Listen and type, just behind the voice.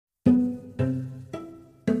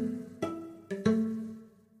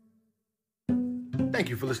Thank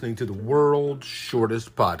you for listening to the world's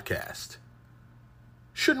shortest podcast.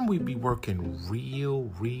 Shouldn't we be working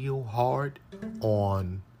real hard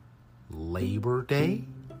on Labor Day?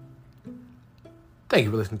 Thank you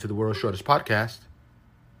for listening to the world's shortest podcast.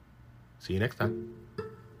 See you next time.